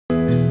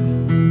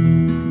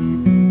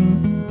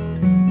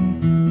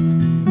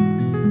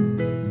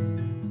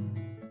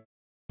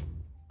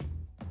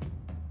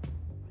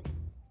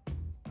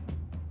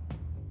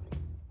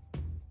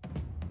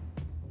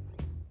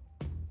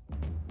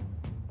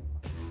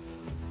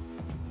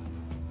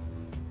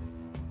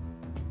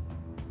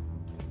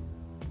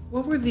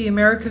What were the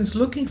Americans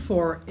looking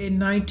for in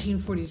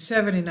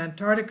 1947 in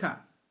Antarctica?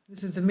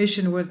 This is the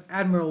mission with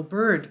Admiral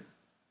Byrd.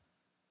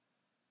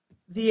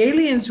 The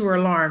aliens were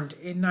alarmed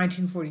in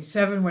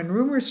 1947 when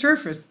rumors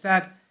surfaced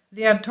that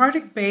the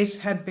Antarctic base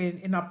had been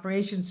in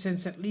operation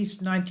since at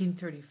least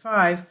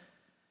 1935,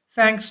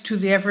 thanks to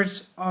the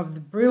efforts of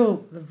the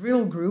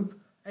Vril Group,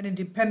 an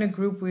independent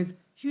group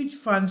with huge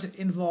funds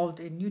involved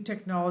in new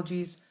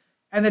technologies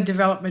and the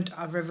development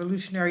of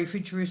revolutionary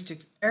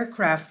futuristic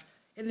aircraft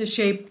in the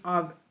shape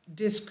of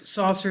disc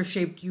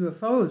saucer-shaped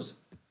UFOs.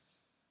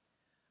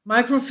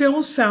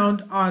 Microfilms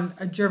found on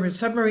a German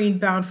submarine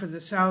bound for the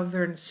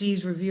southern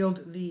seas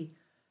revealed the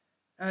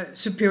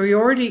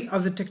superiority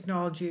of the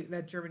technology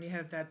that Germany had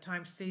at that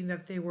time, stating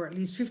that they were at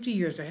least 50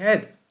 years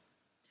ahead.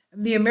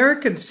 And the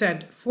Americans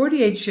sent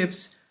 48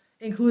 ships,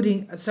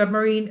 including a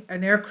submarine,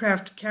 an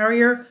aircraft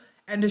carrier,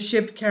 and a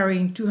ship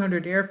carrying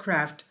 200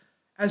 aircraft,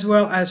 as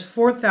well as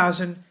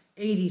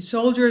 4,080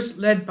 soldiers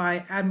led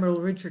by Admiral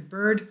Richard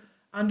Byrd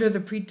under the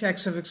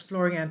pretext of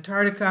exploring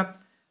Antarctica,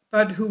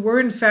 but who were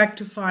in fact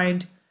to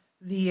find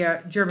the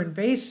German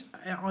base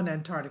on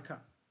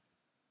Antarctica.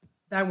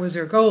 That was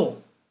their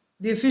goal.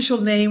 The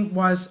official name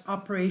was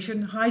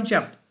Operation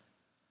Highjump.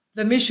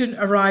 The mission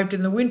arrived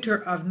in the winter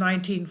of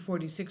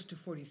 1946 to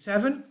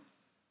 47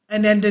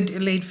 and ended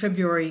in late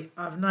February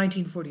of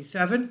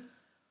 1947.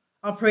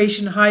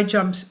 Operation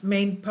Highjump's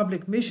main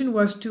public mission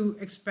was to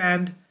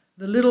expand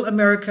the Little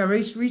America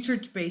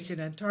research base in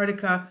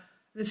Antarctica.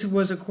 This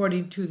was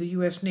according to the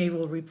U.S.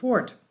 Naval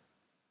report.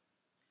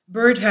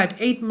 Byrd had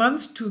 8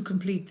 months to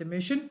complete the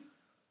mission,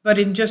 but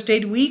in just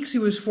 8 weeks he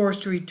was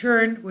forced to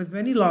return with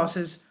many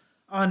losses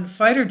on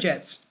fighter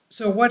jets.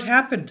 So what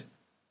happened?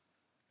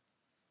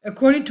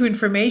 According to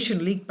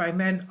information leaked by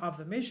men of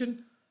the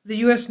mission, the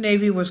U.S.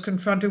 Navy was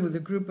confronted with a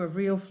group of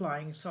real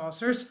flying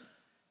saucers.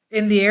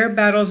 In the air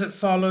battles that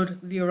followed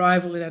the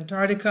arrival in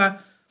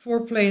Antarctica,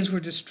 4 planes were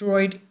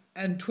destroyed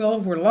and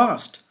 12 were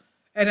lost.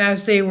 And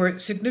as they were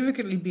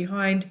significantly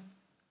behind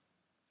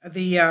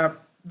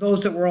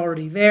those that were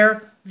already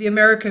there, the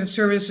American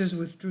services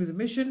withdrew the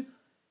mission.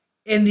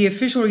 In the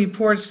official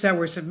reports that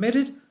were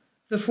submitted,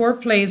 the 4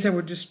 planes that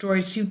were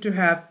destroyed seemed to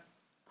have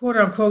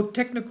quote-unquote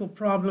technical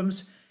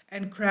problems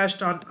and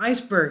crashed on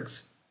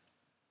icebergs.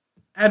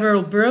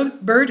 Admiral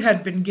Byrd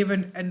had been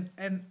given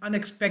an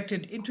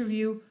unexpected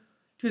interview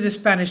to the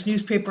Spanish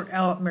newspaper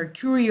El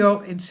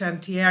Mercurio in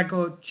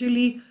Santiago,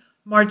 Chile,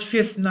 March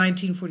 5,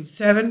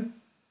 1947,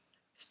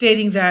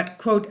 stating that,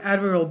 quote,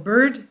 Admiral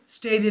Byrd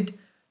stated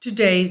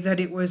today that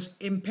it was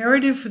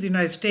imperative for the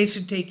United States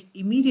to take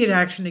immediate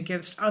action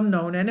against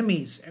unknown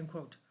enemies, end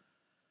quote.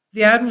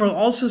 The Admiral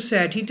also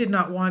said he did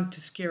not want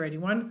to scare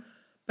anyone,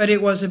 but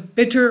it was a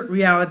bitter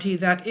reality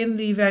that in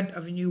the event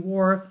of a new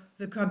war,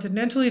 the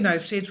continental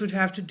United States would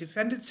have to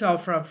defend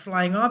itself from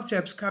flying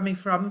objects coming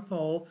from the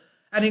pole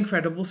at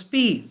incredible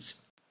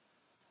speeds.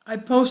 I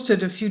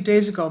posted a few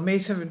days ago, May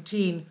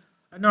 17,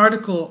 an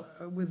article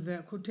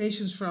with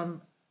quotations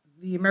from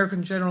the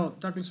American General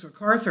Douglas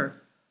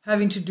MacArthur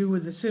having to do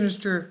with the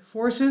sinister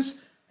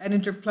forces and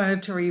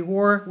interplanetary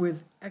war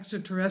with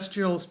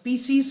extraterrestrial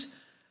species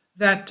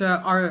that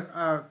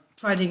are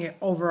fighting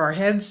over our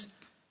heads.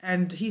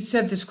 And he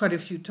said this quite a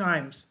few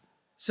times.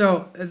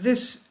 So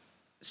this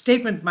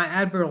statement by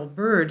Admiral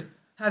Byrd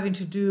having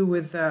to do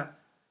with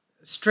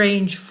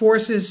strange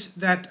forces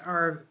that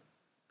are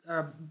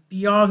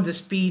beyond the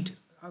speed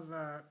of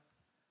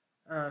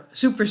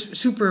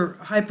super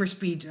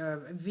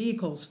hyperspeed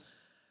vehicles,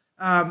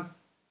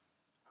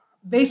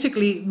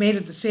 basically made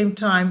at the same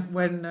time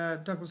when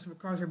Douglas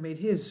MacArthur made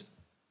his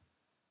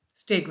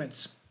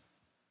statements.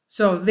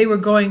 So they were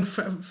going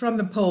from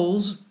the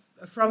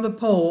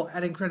pole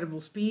at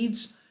incredible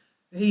speeds.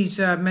 He's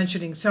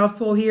mentioning South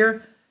Pole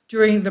here.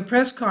 During the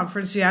press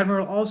conference, the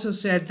Admiral also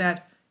said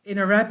that in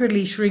a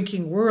rapidly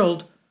shrinking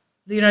world,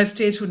 the United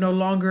States would no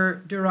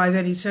longer derive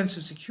any sense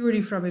of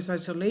security from its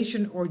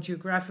isolation or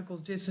geographical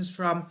distance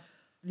from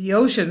the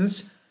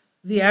oceans.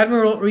 The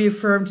Admiral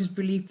reaffirmed his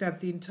belief that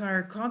the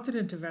entire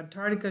continent of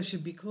Antarctica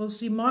should be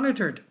closely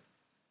monitored.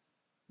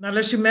 Now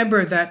let's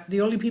remember that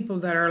the only people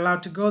that are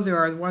allowed to go there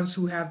are the ones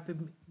who have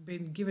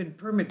been given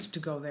permits to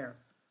go there.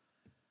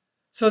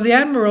 So the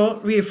Admiral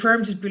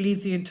reaffirmed his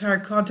belief the entire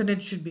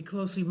continent should be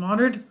closely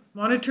monitored.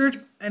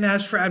 And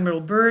as for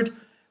Admiral Byrd,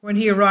 when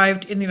he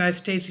arrived in the United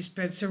States, he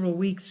spent several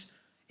weeks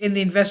in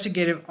the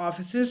investigative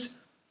offices.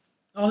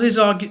 All his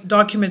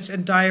documents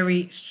and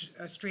diary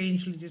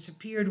strangely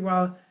disappeared,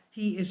 while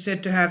he is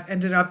said to have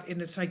ended up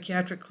in a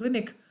psychiatric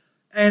clinic,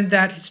 and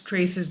that his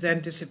traces then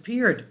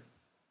disappeared.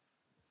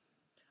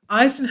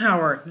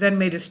 Eisenhower then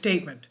made a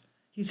statement.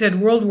 He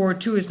said World War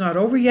II is not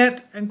over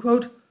yet, end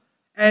quote,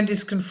 and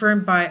is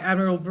confirmed by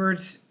Admiral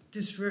Byrd's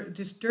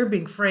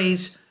disturbing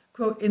phrase,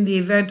 quote, in the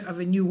event of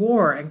a new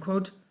war, end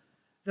quote.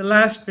 The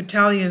last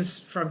battalions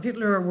from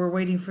Hitler were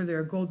waiting for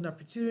their golden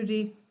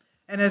opportunity,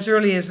 and as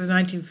early as the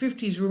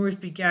 1950s, rumors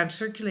began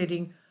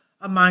circulating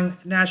among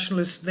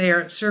nationalists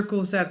there,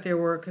 circles that they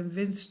were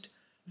convinced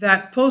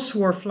that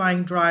post-war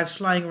flying drives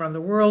flying around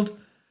the world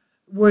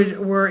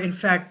were in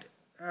fact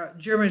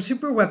German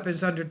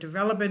superweapons under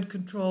development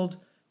controlled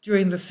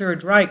during the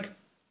Third Reich.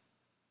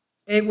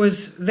 It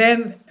was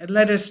then,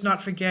 let us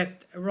not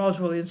forget, a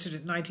Roswell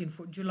incident,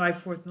 July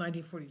 4th,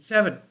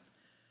 1947.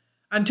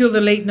 Until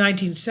the late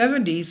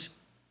 1970s,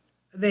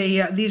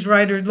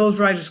 those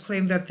writers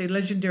claimed that the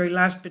legendary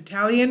Last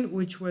Battalion,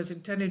 which was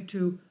intended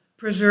to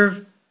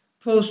preserve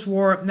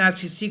post-war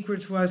Nazi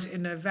secrets, was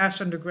in a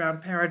vast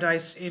underground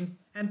paradise in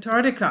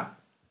Antarctica.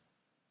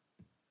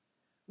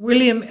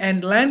 William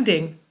and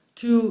Landing,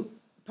 two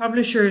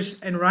publishers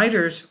and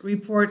writers,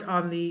 report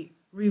on the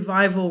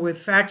revival with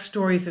facts,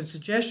 stories, and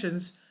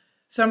suggestions.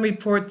 Some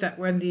report that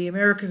when the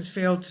Americans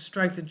failed to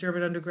strike the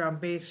German underground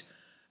base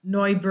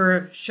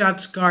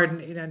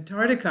Neubert-Schatzgarten in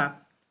Antarctica,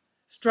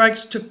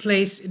 strikes took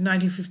place in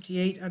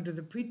 1958 under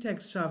the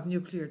pretext of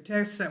nuclear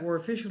tests that were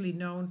officially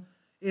known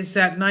is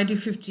that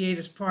 1958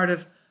 as part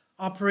of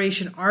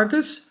Operation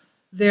Argus.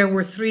 There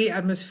were 3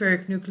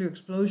 atmospheric nuclear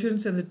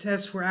explosions, and the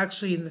tests were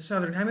actually in the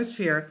southern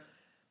hemisphere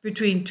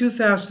between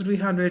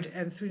 2,300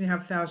 and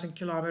 3,500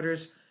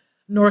 kilometers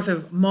north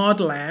of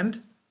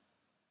Maudland.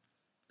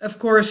 Of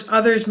course,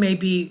 others may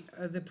be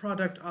the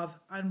product of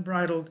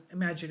unbridled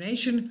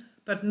imagination,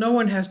 but no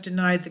one has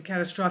denied the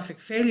catastrophic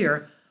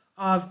failure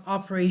of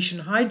Operation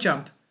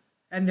Highjump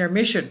and their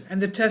mission,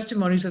 and the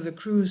testimonies of the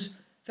crews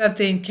that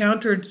they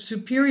encountered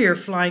superior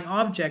flying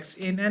objects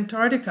in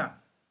Antarctica.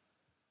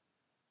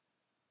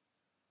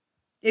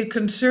 It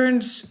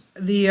concerns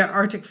the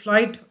Arctic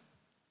Flight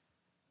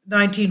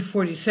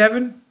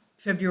 1947,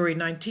 February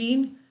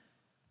 19,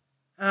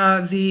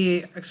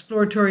 the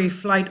exploratory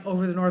flight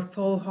over the North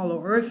Pole,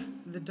 Hollow Earth,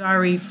 the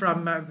diary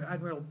from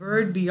Admiral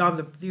Byrd, Beyond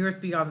the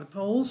Earth Beyond the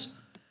Poles.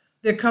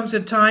 There comes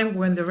a time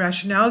when the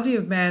rationality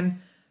of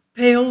man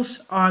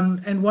pales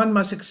on, and one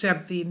must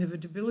accept the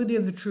inevitability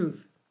of the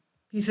truth.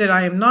 He said,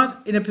 I am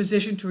not in a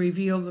position to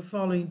reveal the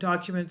following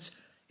documents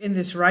in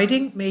this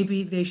writing.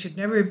 Maybe they should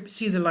never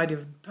see the light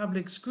of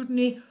public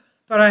scrutiny,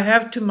 but I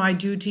have to do my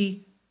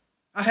duty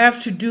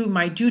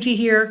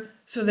here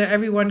so that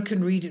everyone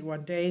can read it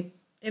one day.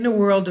 In a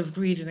world of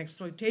greed and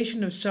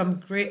exploitation of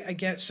some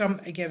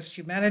against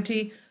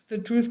humanity, the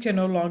truth can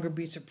no longer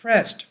be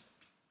suppressed.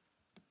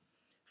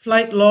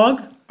 Flight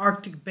log,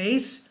 Arctic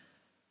base,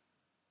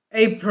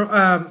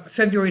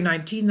 February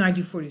 19,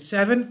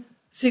 1947,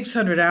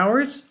 600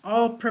 hours.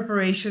 All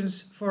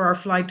preparations for our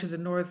flight to the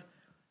north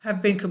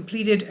have been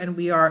completed, and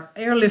we are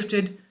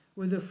airlifted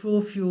with a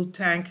full fuel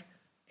tank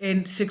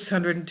in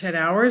 610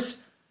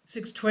 hours.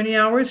 620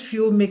 hours,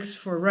 fuel mix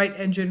for right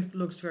engine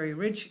looks very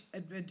rich,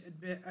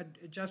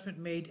 adjustment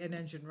made and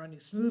engine running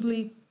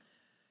smoothly.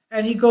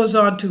 And he goes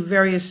on to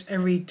various,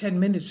 every 10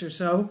 minutes or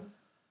so,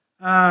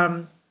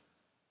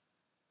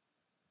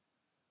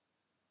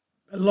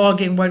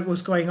 logging what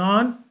was going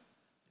on.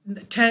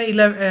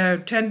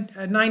 9,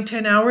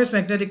 10 hours,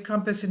 magnetic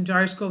compass and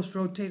gyroscopes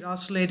rotate,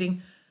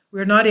 oscillating.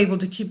 We're not able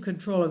to keep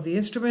control of the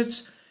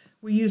instruments.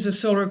 We use a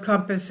solar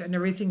compass and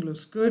everything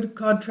looks good.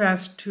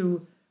 Contrast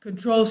to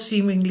controls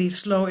seemingly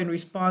slow in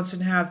response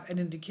and have an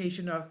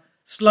indication of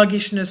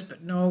sluggishness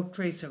but no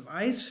trace of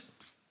ice.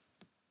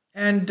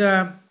 And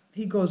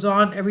he goes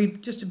on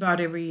just about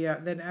every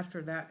then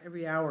after that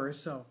every hour or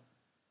so.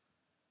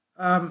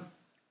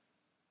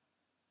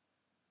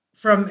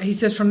 He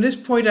says, from this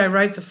point I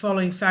write the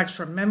following facts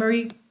from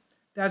memory.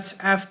 That's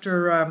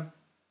after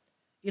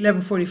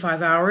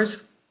 11:45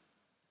 hours.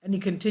 And he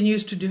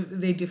continues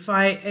they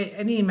defy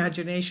any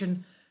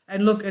imagination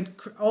and look at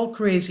all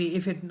crazy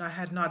if it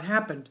had not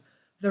happened.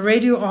 The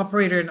radio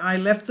operator and I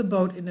left the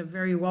boat in a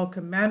very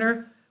welcome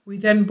manner. We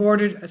then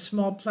boarded a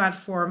small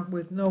platform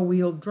with no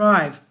wheel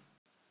drive.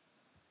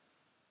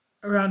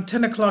 Around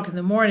 10 o'clock in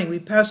the morning, we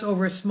pass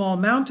over a small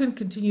mountain,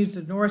 continue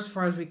to the north as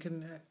far as we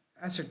can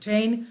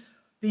ascertain.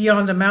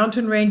 Beyond the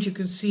mountain range, you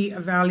can see a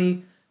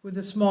valley with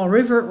a small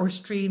river or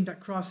stream that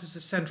crosses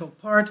the central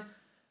part.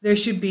 There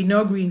should be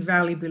no green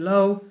valley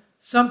below.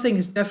 Something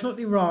is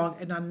definitely wrong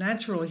and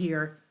unnatural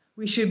here.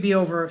 We should be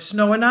over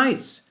snow and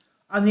ice.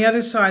 On the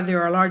other side,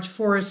 there are large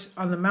forests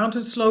on the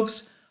mountain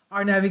slopes.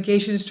 Our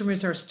navigation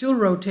instruments are still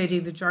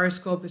rotating. The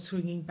gyroscope is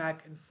swinging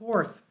back and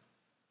forth.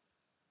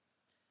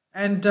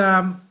 And,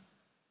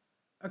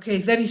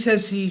 okay, then he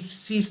says he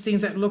sees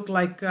things that look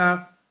like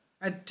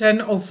at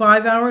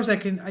 10:05 hours, I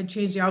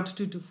change the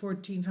altitude to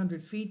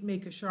 1,400 feet,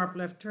 make a sharp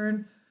left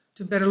turn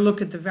to better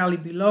look at the valley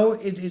below.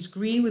 It is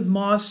green with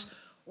moss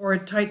or a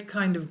tight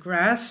kind of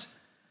grass.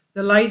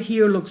 The light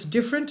here looks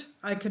different.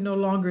 I can no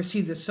longer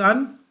see the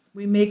sun.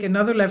 We make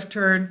another left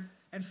turn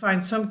and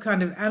find some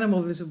kind of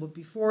animal visible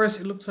before us.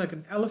 It looks like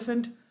an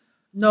elephant.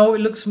 No,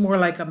 it looks more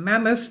like a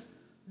mammoth.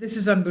 This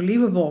is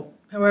unbelievable.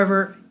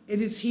 However,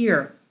 it is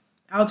here.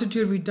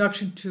 Altitude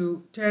reduction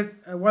to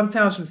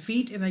 1,000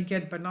 feet, and I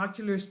get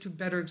binoculars to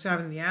better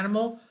examine the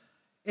animal.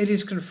 It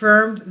is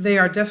confirmed they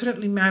are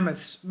definitely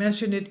mammoths.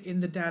 Mention it in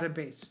the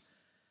database.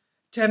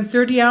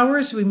 10:30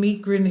 hours, we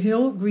meet Green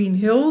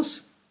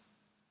Hills.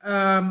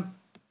 The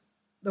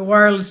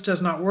wireless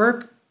does not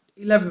work.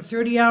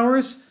 11:30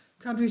 hours,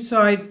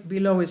 countryside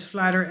below is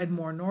flatter and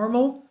more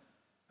normal.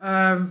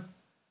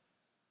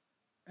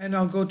 and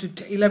I'll go to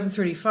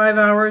 11:35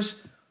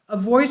 hours. A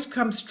voice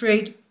comes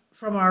straight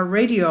from our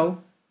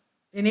radio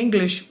in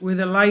English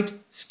with a light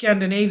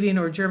Scandinavian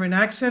or German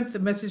accent. The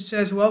message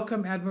says,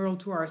 "Welcome, Admiral,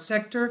 to our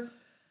sector.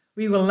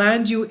 We will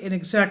land you in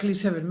exactly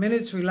 7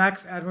 minutes.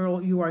 Relax,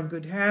 Admiral, you are in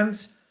good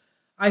hands.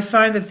 I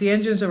find that the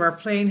engines of our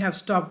plane have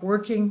stopped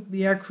working.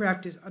 The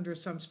aircraft is under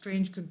some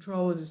strange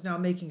control and is now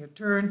making a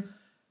turn.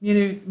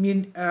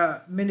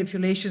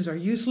 Manipulations are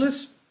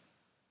useless."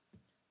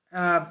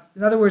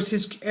 In other words,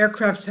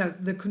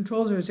 the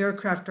controls of his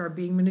aircraft are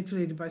being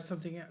manipulated by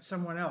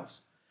someone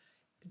else.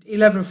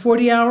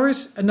 11:40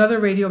 hours, another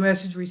radio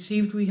message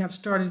received. "We have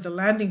started the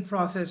landing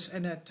process,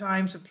 and at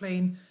times the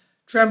plane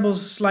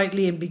trembles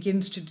slightly and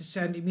begins to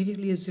descend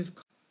immediately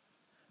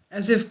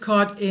as if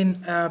caught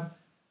in a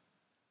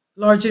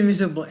large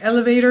invisible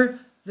elevator.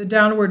 The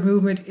downward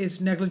movement is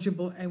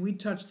negligible, and we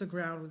touch the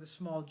ground with a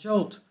small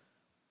jolt."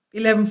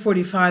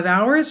 11:45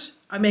 hours,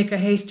 I make a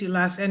hasty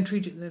last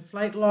entry to the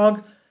flight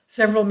log.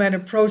 Several men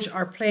approach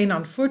our plane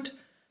on foot.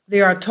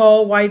 They are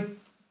tall, white,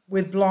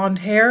 with blonde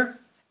hair,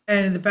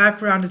 and in the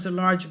background is a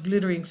large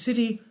glittering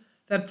city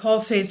that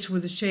pulsates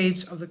with the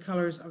shades of the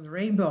colors of the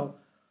rainbow.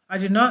 I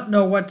do not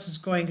know what is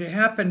going to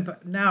happen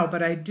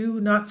but I do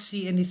not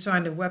see any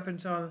sign of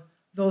weapons on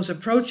those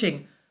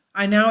approaching.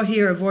 I now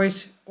hear a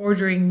voice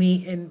ordering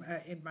me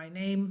in my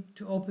name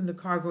to open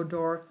the cargo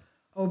door.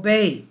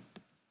 "Obey."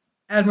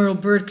 Admiral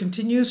Byrd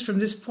continues, "From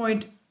this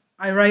point,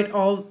 I write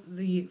all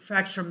the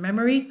facts from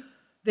memory.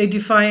 They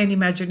defy any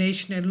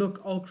imagination and look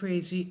all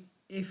crazy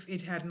if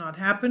it had not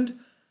happened.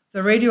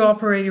 The radio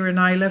operator and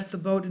I left the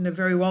boat in a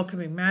very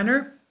welcoming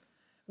manner.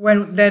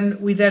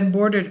 We then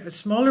boarded a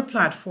smaller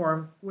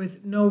platform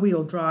with no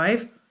wheel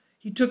drive.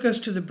 He took us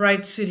to the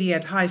bright city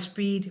at high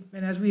speed,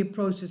 and as we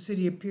approached, the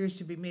city appears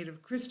to be made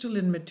of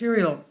crystalline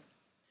material.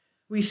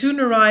 We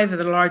soon arrive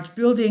at a large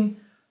building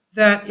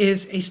that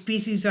is a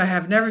species I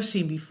have never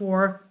seen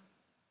before.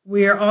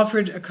 We are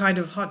offered a kind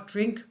of hot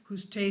drink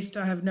whose taste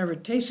I have never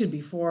tasted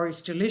before.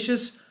 It's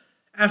delicious.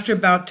 After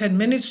about 10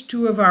 minutes,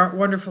 two of our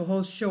wonderful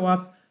hosts show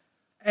up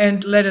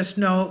and let us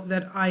know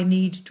that I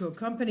need to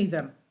accompany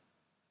them.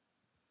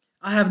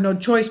 I have no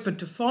choice but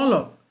to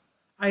follow.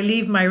 I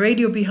leave my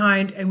radio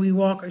behind and we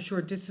walk a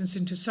short distance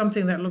into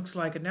something that looks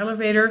like an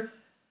elevator.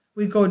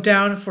 We go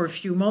down for a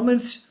few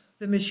moments.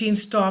 The machine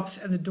stops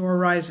and the door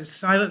rises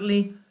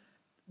silently.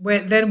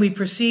 Then we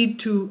proceed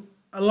to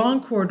a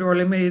long corridor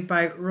illuminated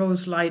by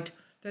rose light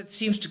that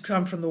seems to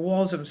come from the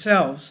walls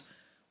themselves.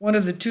 One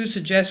of the two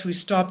suggests we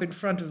stop in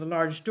front of the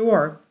large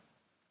door.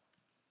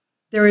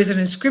 There is an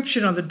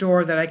inscription on the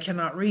door that I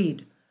cannot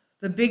read.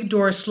 The big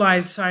door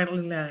slides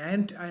silently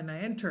and I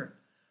enter.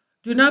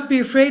 "Do not be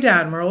afraid,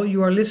 Admiral.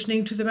 You are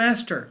listening to the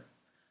master."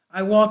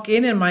 I walk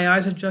in and my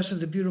eyes adjust to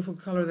the beautiful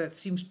color that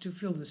seems to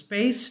fill the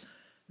space.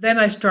 Then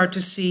I start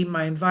to see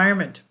my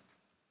environment.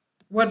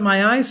 What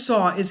my eyes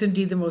saw is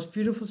indeed the most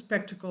beautiful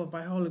spectacle of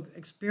my whole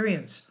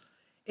experience.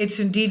 It's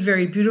indeed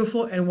very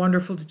beautiful and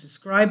wonderful to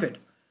describe it.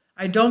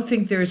 I don't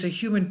think there is a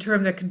human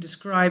term that can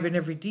describe in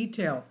every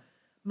detail.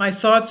 My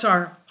thoughts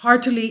are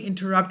heartily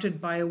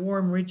interrupted by a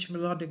warm, rich,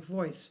 melodic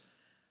voice.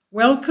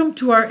 "Welcome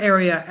to our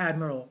area,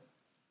 Admiral."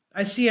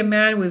 I see a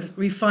man with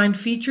refined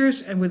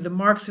features and with the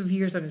marks of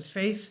years on his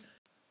face.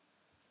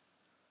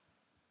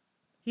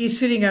 He is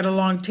sitting at a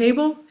long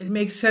table. It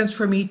makes sense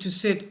for me to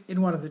sit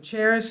in one of the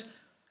chairs.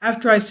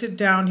 After I sit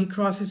down, he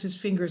crosses his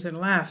fingers and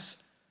laughs.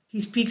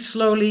 He speaks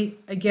slowly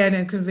again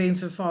and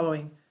conveys the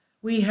following.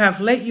 "We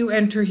have let you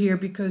enter here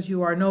because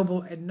you are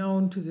noble and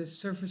known to this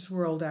surface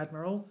world,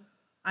 Admiral."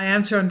 I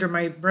answer under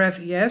my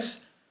breath,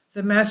 "Yes."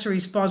 The master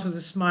responds with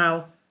a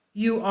smile.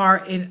 "You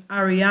are in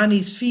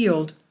Ariani's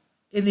field,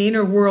 in the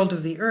inner world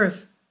of the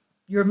earth.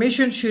 Your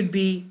mission should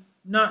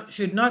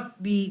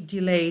not be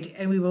delayed,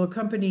 and we will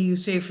accompany you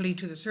safely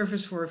to the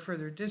surface for a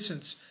further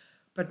distance.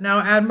 But now,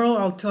 Admiral,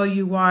 I'll tell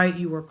you why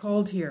you were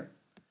called here.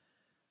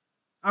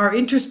 Our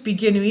interests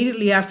begin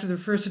immediately after the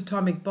first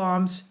atomic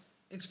bombs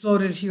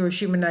exploded at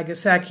Hiroshima and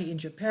Nagasaki in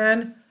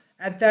Japan.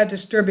 At that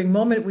disturbing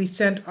moment, we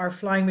sent our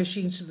flying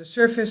machines to the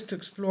surface to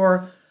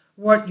explore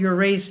what your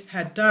race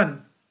had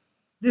done.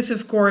 This,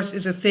 of course,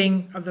 is a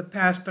thing of the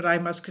past, but I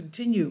must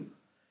continue.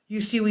 You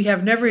see, we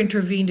have never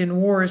intervened in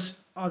wars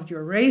of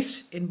your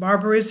race, in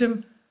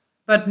barbarism,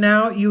 but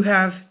now we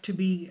have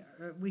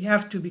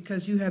to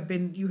because you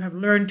have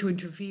learned to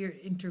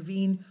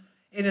intervene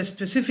in a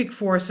specific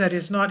force that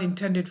is not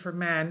intended for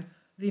man,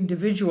 the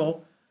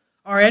individual.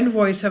 Our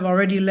envoys have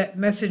already left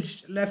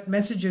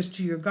messages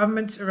to your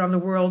governments around the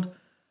world,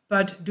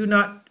 but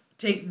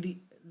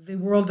the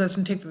world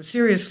doesn't take them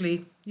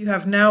seriously. You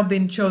have now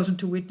been chosen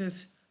to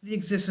witness the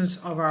existence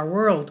of our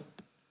world.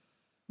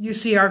 You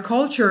see, our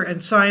culture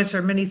and science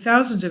are many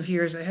thousands of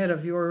years ahead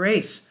of your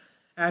race,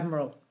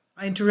 Admiral.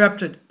 I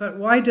interrupted. But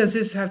what does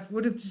this have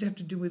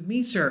to do with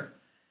me, sir?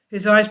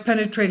 His eyes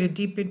penetrated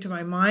deep into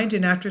my mind,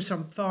 and after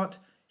some thought,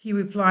 he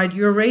replied,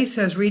 "Your race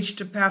has reached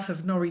a path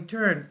of no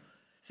return,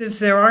 since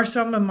there are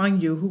some among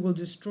you who will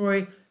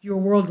destroy your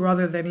world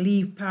rather than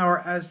leave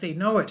power as they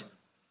know it."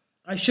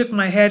 I shook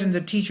my head, and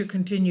the teacher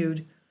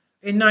continued,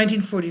 "In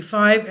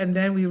 1945, and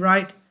then we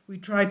write We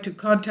tried to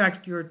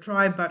contact your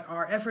tribe, but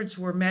our efforts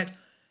were met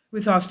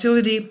with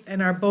hostility and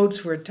our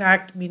boats were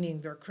attacked, meaning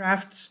their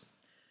crafts.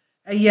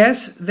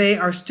 Yes, they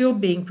are still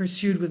being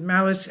pursued with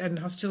malice and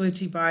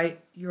hostility by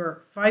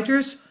your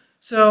fighters.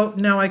 So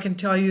now I can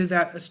tell you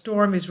that a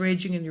storm is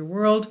raging in your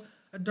world,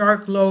 a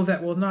dark low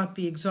that will not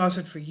be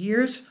exhausted for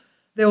years.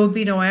 There will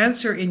be no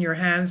answer in your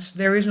hands.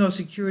 There is no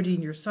security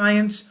in your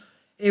science.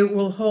 It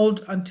will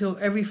hold until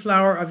every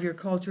flower of your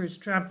culture is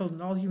trampled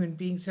and all human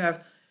beings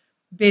have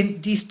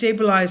been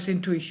destabilized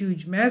into a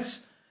huge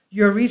mess.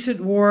 Your recent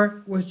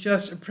war was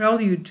just a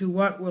prelude to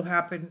what will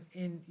happen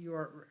in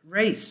your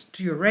race,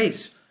 to your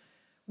race.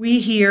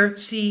 We here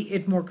see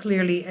it more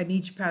clearly, and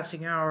each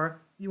passing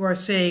hour you are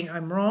saying,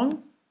 I'm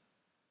wrong?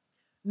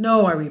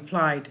 No, I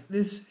replied.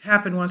 This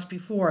happened once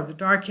before. The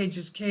Dark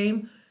Ages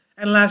came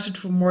and lasted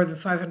for more than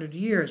 500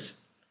 years.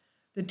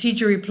 The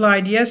teacher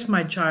replied, yes,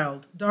 my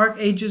child. Dark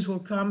Ages will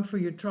come for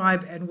your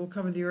tribe and will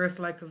cover the earth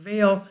like a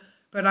veil,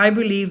 but I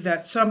believe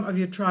that some of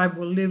your tribe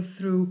will live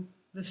through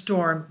the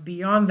storm.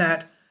 Beyond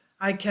that,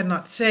 I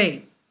cannot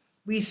say.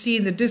 We see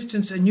in the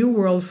distance a new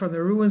world from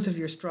the ruins of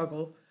your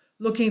struggle,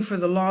 looking for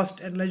the lost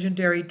and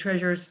legendary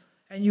treasures,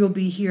 and you'll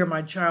be here,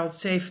 my child,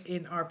 safe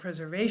in our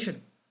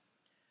preservation.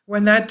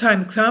 When that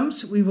time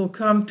comes, we will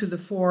come to the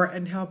fore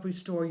and help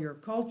restore your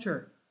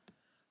culture.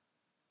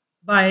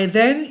 By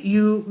then,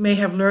 you may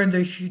have learned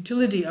the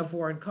futility of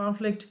war and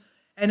conflict,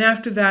 and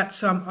after that,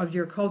 some of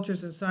your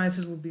cultures and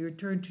sciences will be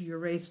returned to your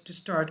race to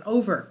start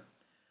over.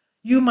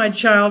 You, my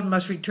child,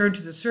 must return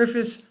to the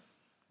surface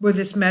with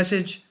this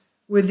message.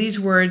 With these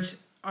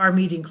words, our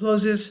meeting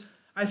closes.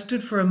 I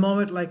stood for a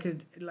moment like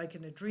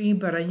in a dream,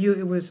 but I knew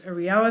it was a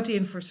reality,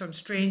 and for some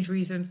strange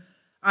reason,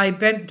 I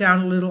bent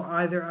down a little,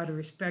 either out of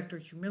respect or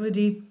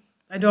humility.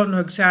 I don't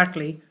know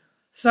exactly.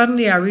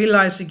 Suddenly, I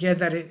realized again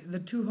that the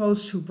two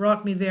hosts who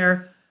brought me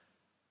there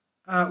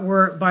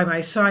were by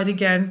my side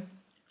again.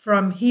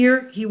 From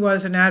here, he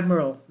was an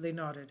admiral, they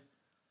nodded.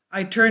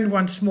 I turned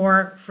once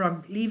more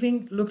from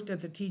leaving, looked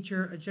at the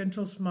teacher. A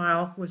gentle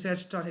smile was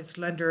etched on his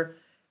slender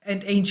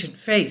and ancient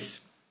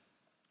face.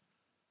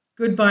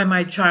 Goodbye,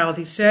 my child,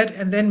 he said,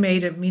 and then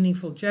made a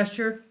meaningful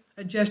gesture,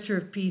 a gesture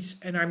of peace,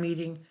 and our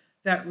meeting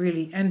that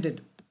really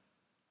ended.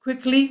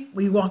 Quickly,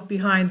 we walked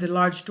behind the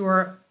large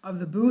door of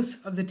the booth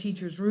of the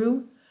teacher's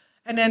room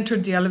and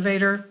entered the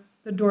elevator.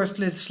 The door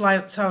slid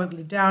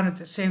silently down. At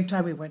the same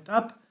time, we went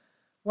up.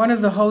 One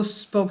of the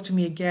hosts spoke to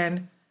me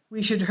again.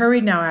 We should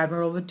hurry now,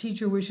 Admiral. The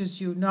teacher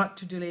wishes you not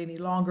to delay any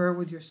longer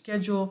with your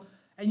schedule,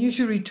 and you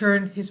should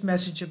return his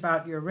message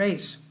about your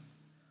race.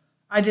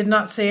 I did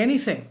not say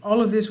anything.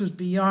 All of this was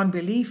beyond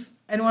belief,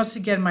 and once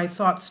again my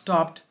thoughts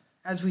stopped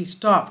as we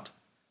stopped.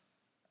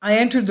 I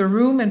entered the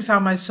room and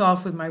found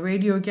myself with my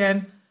radio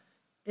again.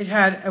 He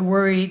had a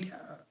worried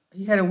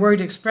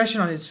expression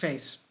on his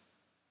face.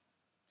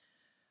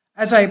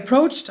 As I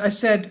approached, I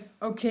said,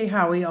 okay,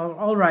 Howie,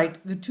 all right.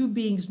 The two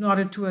beings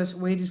nodded to us,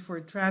 waited for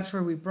a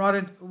transfer. We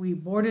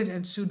boarded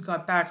and soon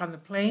got back on the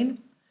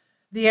plane.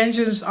 The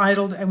engines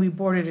idled and we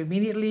boarded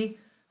immediately.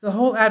 The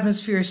whole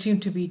atmosphere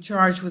seemed to be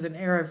charged with an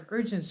air of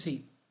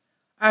urgency.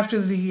 After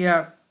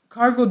the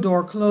cargo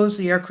door closed,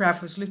 the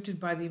aircraft was lifted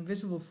by the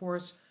invisible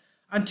force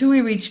until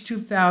we reached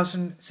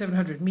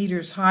 2,700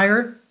 meters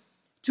higher.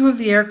 Two of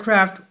the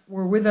aircraft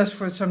were with us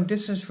for some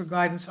distance for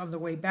guidance on the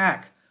way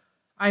back.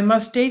 I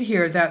must state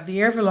here that the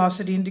air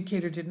velocity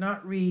indicator did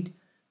not read,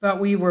 but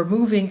we were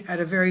moving at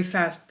a very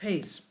fast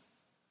pace.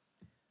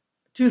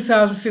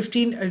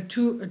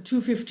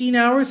 2:15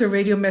 hours, a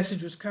radio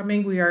message was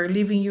coming. We are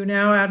leaving you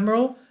now,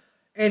 Admiral.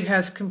 It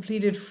has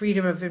completed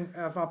freedom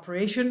of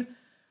operation.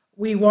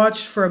 We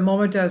watched for a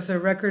moment as the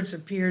records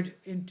appeared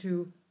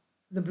into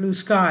the blue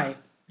sky.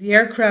 The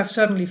aircraft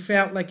suddenly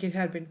felt like it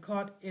had been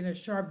caught in a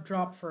sharp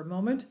drop for a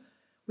moment.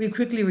 We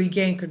quickly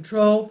regained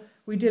control.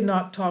 We did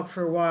not talk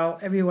for a while.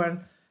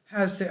 Everyone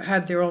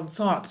had their own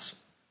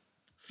thoughts.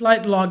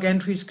 Flight log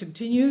entries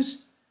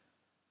continues.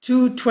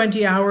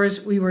 2:20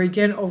 hours, we were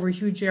again over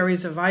huge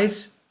areas of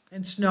ice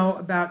and snow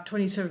about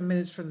 27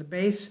 minutes from the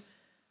base.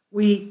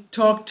 We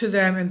talk to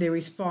them and they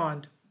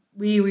respond.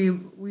 We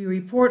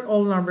report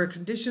all number of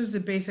conditions. The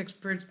base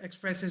expert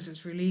expresses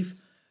its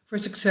relief for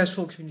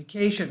successful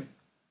communication.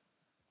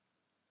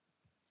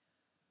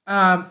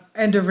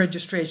 End of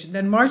registration.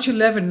 Then March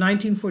 11,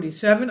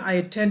 1947, I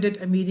attended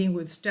a meeting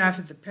with staff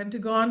at the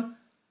Pentagon.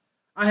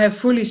 I have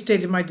fully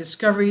stated my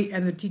discovery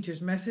and the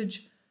teacher's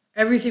message.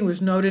 Everything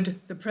was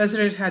noted. The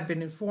president had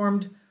been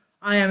informed.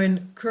 I am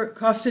in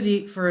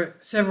custody for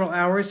several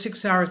hours,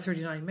 6 hours,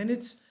 39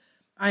 minutes.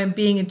 I am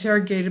being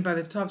interrogated by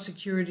the top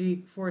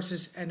security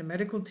forces and a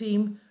medical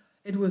team.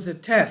 It was a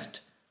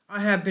test. I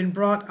have been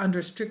brought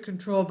under strict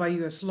control by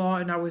U.S. law,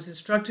 and I was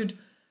instructed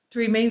to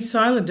remain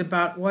silent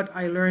about what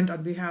I learned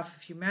on behalf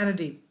of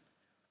humanity.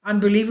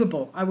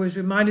 Unbelievable. I was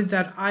reminded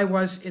that I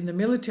was in the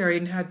military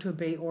and had to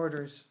obey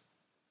orders.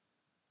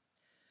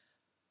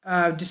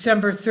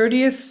 December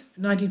 30th,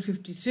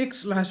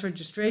 1956, last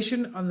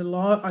registration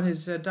on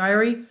his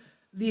diary.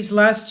 These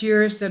last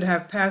years that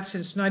have passed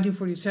since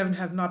 1947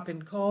 have not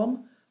been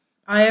calm.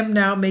 I am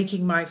now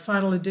making my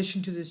final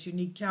addition to this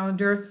unique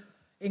calendar.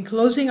 In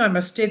closing, I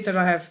must state that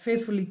I have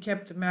faithfully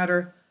kept the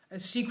matter a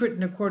secret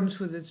in accordance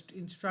with its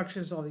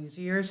instructions all these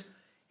years.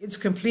 It's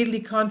completely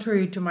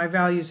contrary to my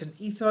values and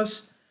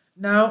ethos.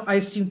 Now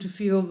I seem to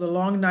feel the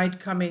long night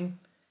coming,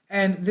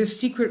 and this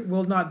secret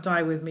will not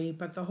die with me,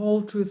 but the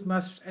whole truth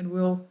must and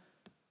will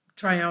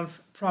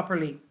triumph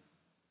properly.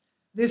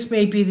 This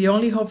may be the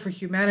only hope for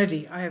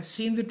humanity. I have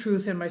seen the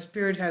truth, and my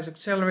spirit has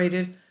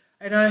accelerated,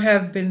 and I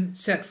have been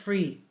set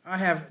free. I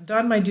have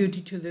done my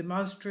duty to the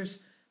monstrous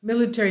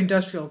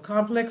military-industrial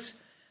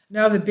complex.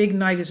 Now the big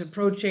night is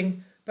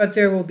approaching, but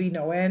there will be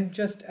no end.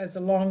 Just as the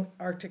long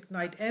Arctic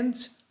night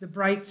ends, the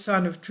bright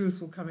sun of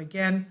truth will come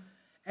again,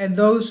 and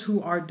those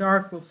who are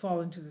dark will fall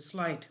into this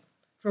light.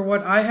 For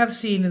what I have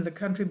seen in the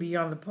country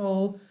beyond the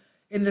pole,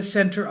 in the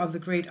center of the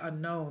great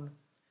unknown.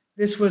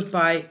 This was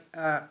by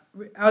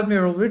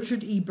Admiral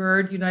Richard E.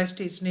 Byrd, United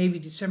States Navy,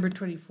 December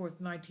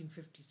 24th,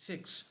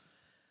 1956,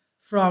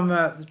 from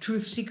The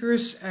Truth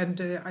Seekers,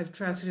 and I've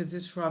translated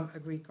this from a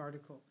Greek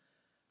article.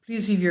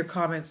 Please leave your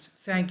comments.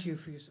 Thank you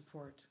for your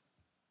support.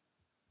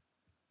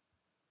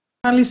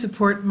 Kindly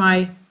support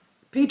my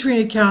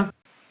Patreon account.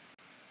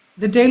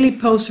 The daily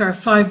posts are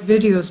 5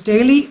 videos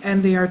daily,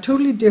 and they are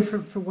totally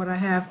different from what I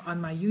have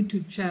on my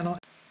YouTube channel.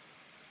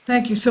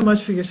 Thank you so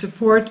much for your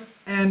support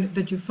and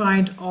that you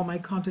find all my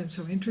content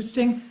so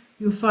interesting.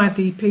 You'll find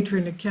the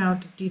Patreon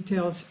account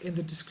details in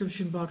the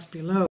description box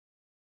below.